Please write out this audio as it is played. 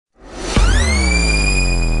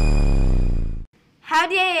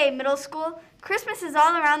Howdy AA Middle School, Christmas is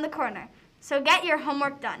all around the corner, so get your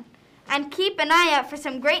homework done. And keep an eye out for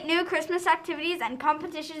some great new Christmas activities and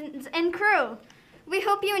competitions in Crew. We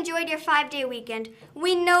hope you enjoyed your 5-day weekend.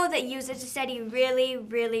 We know that you used it to study really,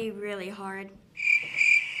 really, really hard.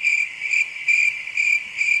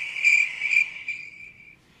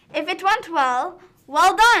 If it went well,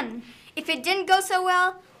 well done. If it didn't go so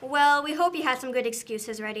well, we hope you had some good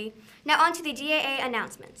excuses ready. Now on to the DAA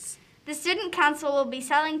announcements. The Student Council will be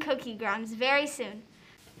selling cookie grams very soon.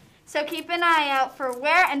 So keep an eye out for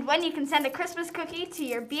where and when you can send a Christmas cookie to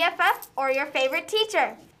your BFF or your favorite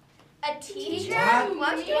teacher. A teacher?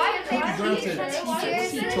 What's he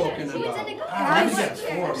talking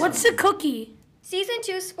about? What's a cookie? Season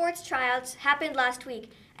 2 sports tryouts happened last week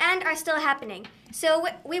and are still happening. So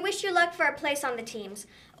we wish you luck for a place on the teams.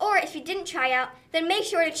 Or if you didn't try out, then make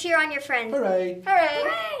sure to cheer on your friends. Hooray! Hooray!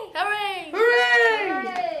 Hooray! Hooray!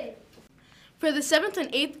 Hooray! For the 7th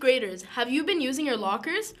and 8th graders, have you been using your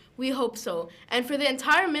lockers? We hope so. And for the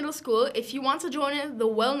entire middle school, if you want to join in the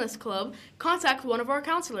Wellness Club, contact one of our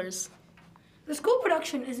counselors. The school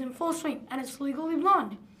production is in full swing, and it's Legally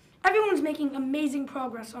Blonde. Everyone's making amazing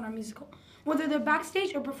progress on our musical, whether they're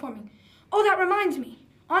backstage or performing. Oh, that reminds me.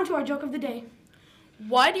 On to our joke of the day.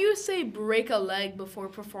 Why do you say break a leg before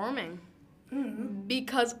performing?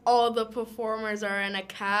 Because all the performers are in a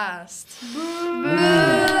cast.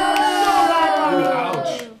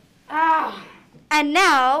 Ouch. And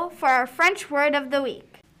now for our French word of the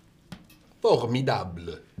week.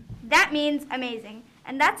 Formidable. That means amazing.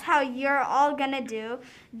 And that's how you're all gonna do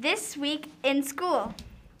this week in school.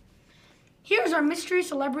 Here's our mystery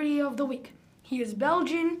celebrity of the week. He is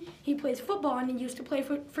Belgian, he plays football, and he used to play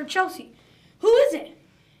for Chelsea. Who is it?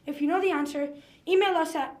 If you know the answer, email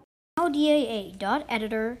us at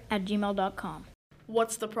howdaa.editor@gmail.com.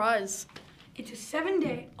 What's the prize? It's a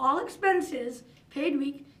 7-day, all expenses paid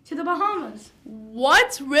week to the Bahamas.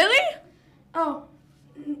 What? Really? Oh,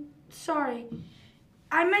 sorry.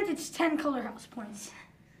 I meant it's 10 Color House points.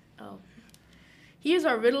 Oh. Here's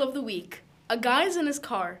our riddle of the week. A guy is in his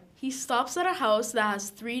car. He stops at a house that has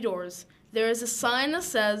 3 doors. There is a sign that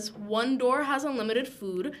says one door has unlimited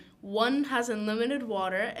food, one has unlimited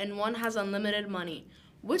water, and one has unlimited money.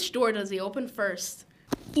 Which door does he open first?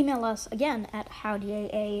 Email us again at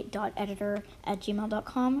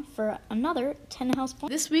howdaa.editor@gmail.com for another 10 house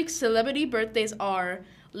points. This week's celebrity birthdays are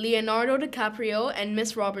Leonardo DiCaprio and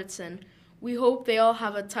Miss Robertson. We hope they all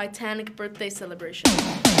have a Titanic birthday celebration.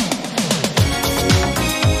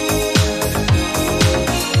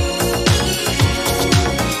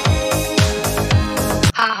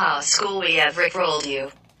 Haha, school, we have rickrolled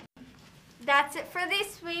you. That's it for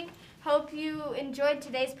this week. Hope you enjoyed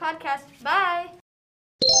today's podcast. Bye!